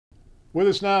With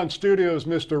us now in studio is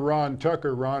Mr. Ron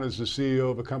Tucker. Ron is the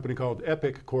CEO of a company called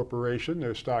EPOR Corporation.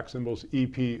 Their stock symbol's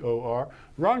EPOR.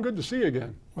 Ron, good to see you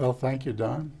again. Well, thank you,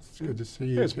 Don. It's good to see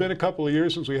you. It's been a couple of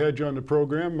years since we had you on the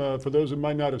program. For those who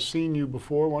might not have seen you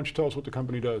before, why don't you tell us what the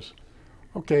company does?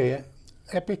 Okay,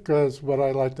 EPOR is what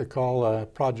I like to call a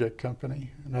project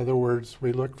company. In other words,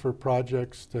 we look for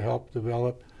projects to help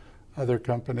develop other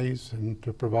companies and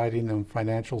to providing them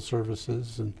financial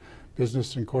services and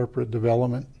business and corporate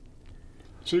development.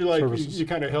 So you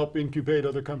kind of help incubate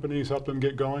other companies, help them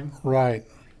get going? Right.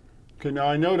 Okay, now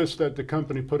I noticed that the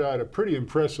company put out a pretty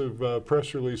impressive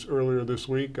press release earlier this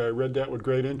week. I read that with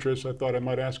great interest. I thought I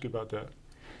might ask you about that.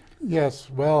 Yes,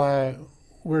 well,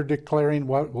 we're declaring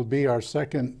what will be our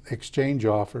second exchange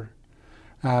offer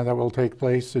that will take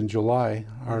place in July.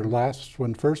 Our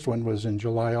first one was in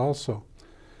July also.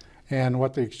 And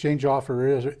what the exchange offer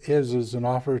is an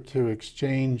offer to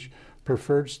exchange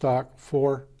preferred stock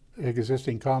for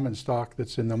existing common stock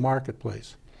that's in the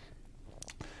marketplace.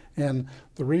 And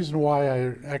the reason why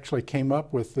I actually came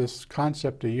up with this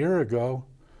concept a year ago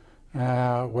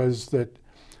was that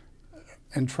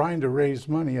in trying to raise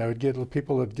money, I would get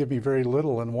people that give me very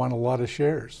little and want a lot of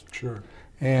shares. Sure.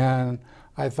 And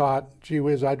I thought, gee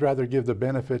whiz, I'd rather give the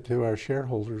benefit to our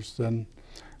shareholders than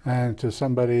to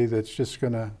somebody that's just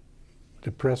going to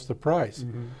depress the price.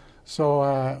 Mm-hmm. So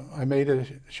I made a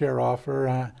share offer,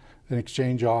 an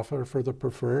exchange offer for the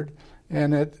preferred,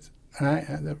 and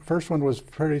the first one was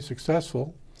pretty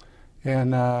successful,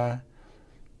 and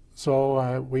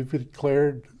so we've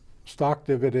declared stock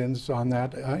dividends on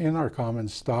that in our common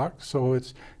stock. So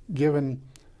it's given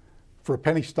for a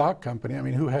penny stock company. I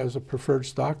mean, who has a preferred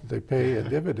stock that they pay a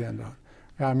dividend on?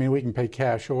 I mean, we can pay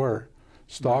cash or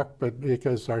stock, but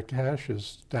because our cash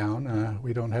is down,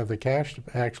 we don't have the cash to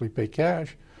actually pay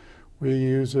cash. We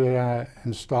use it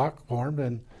in stock form,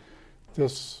 and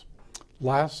this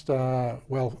last,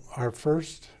 well, our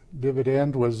first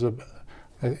dividend was,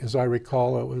 as I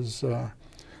recall, it was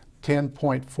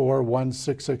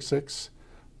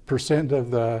 10.41666%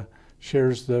 of the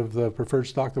shares of the preferred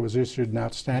stock that was issued and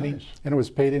outstanding. Nice. And it was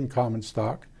paid in common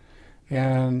stock.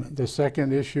 And the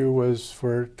second issue was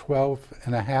for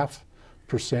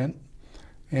 12.5%.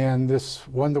 And this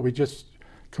one that we just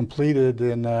completed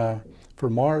in for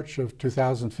March of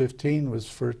 2015 was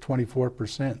for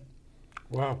 24%.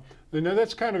 Wow. Now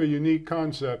that's kind of a unique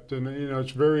concept, and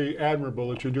it's very admirable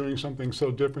that you're doing something so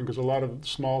different, because a lot of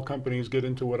small companies get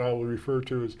into what I will refer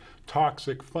to as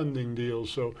toxic funding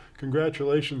deals. So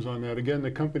congratulations on that. Again,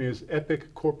 the company is EPOR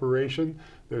Corporation.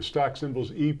 Their stock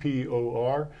symbol's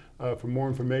EPOR. For more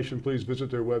information, please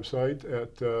visit their website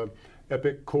at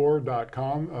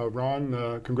eporcor.com.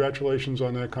 Ron, congratulations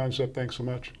on that concept. Thanks so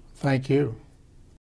much. Thank you.